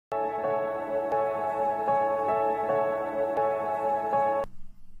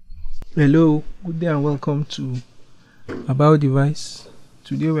Hello, good day and welcome to About Device.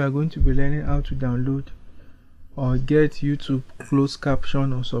 Today we are going to be learning how to download or get YouTube closed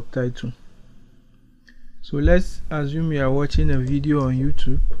caption or subtitle. So let's assume you are watching a video on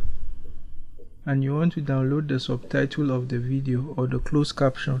YouTube and you want to download the subtitle of the video or the closed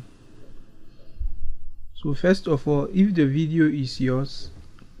caption. So first of all, if the video is yours,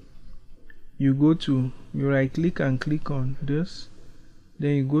 you right click and click on this,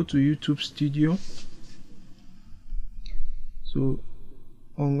 then you go to YouTube Studio. So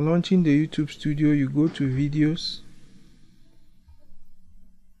on launching the YouTube Studio, you go to videos.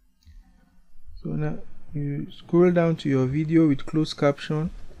 So now you scroll down to your video with closed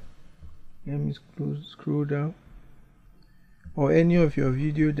caption. Let me scroll down, or any of your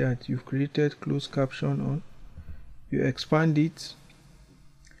video that you've created closed caption on. You expand it.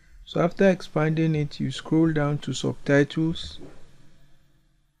 So after expanding it, you scroll down to subtitles.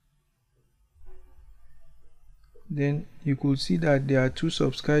 Then you could see that there are two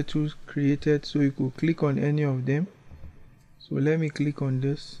subtitles created, so you could click on any of them. So let me click on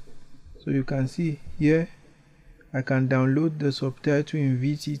this. So you can see here I can download the subtitle in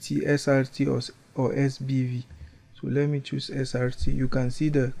VTT, SRT or SBV. So let me choose SRT. You can see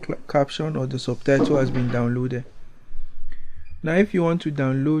the caption or the subtitle has been downloaded. Now if you want to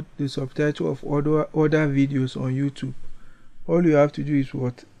download the subtitle of other videos on YouTube, all you have to do is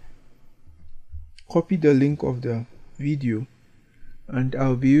copy the link of the video, and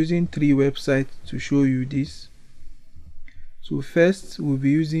I'll be using 3 websites to show you this. So first we'll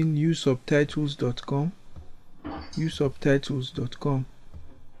be using usubtitles.com.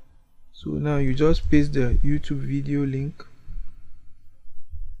 So now you just paste the YouTube video link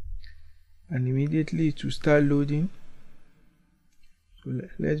and immediately it will start loading. So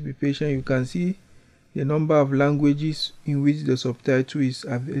let's be patient. You can see the number of languages in which the subtitle is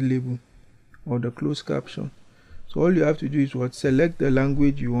available or the closed caption. So all you have to do is select the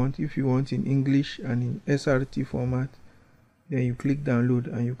language you want. If you want in English and in SRT format, then you click download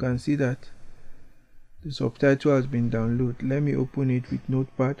and you can see that the subtitle has been downloaded. Let me open it with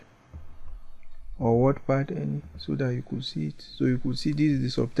Notepad or WordPad so that you could see it. So you could see this is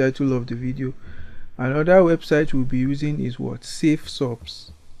the subtitle of the video. Another website we'll be using is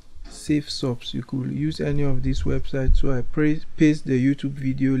SafeSubs. You could use any of these websites. So I paste the YouTube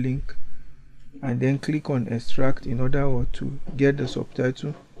video link and then click on extract in order to get the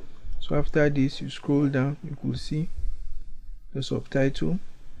subtitle. So after this, you scroll down, you could see the subtitle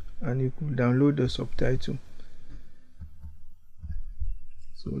and you could download the subtitle.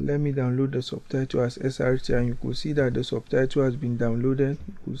 So let me download the subtitle as SRT and you could see that the subtitle has been downloaded.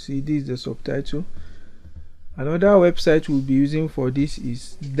 You could see this is the subtitle. Another website we'll be using for this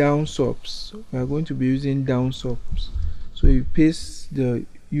is Downsubs. We are going to be using Downsubs. So you paste the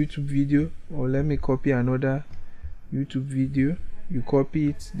YouTube video, or let me copy another YouTube video. You copy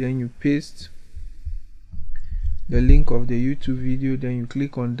it, then you paste the link of the YouTube video, then you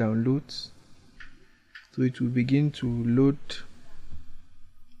click on downloads. So it will begin to load.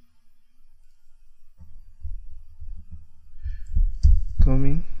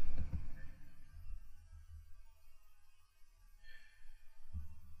 Coming.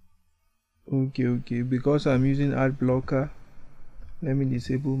 Okay, because I'm using ad blocker, let me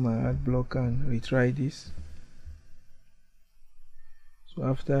disable my ad blocker and retry this. So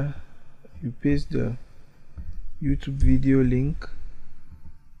after you paste the YouTube video link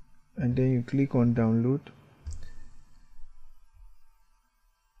and then you click on download.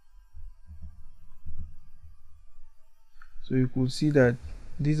 So you could see that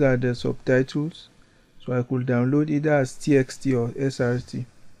these are the subtitles. So I could download either as TXT or SRT.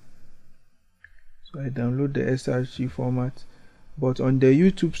 So I download the SRT format, but on the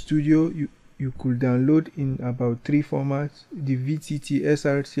YouTube Studio you could download in about 3 formats: the VTT,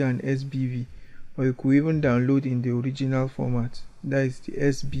 SRT and SBV, or you could even download in the original format, that is the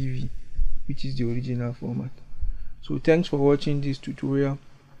SBV, which is the original format. So thanks for watching this tutorial.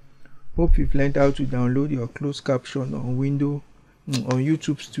 Hope you've learned how to download your closed caption on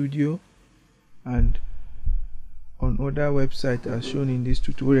YouTube Studio and on other websites as shown in this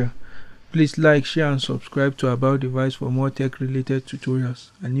tutorial. Please like, share and subscribe to About Device for more tech related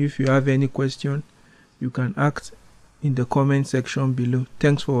tutorials. And if you have any question, you can ask in the comment section below.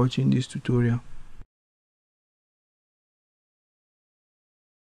 Thanks for watching this tutorial.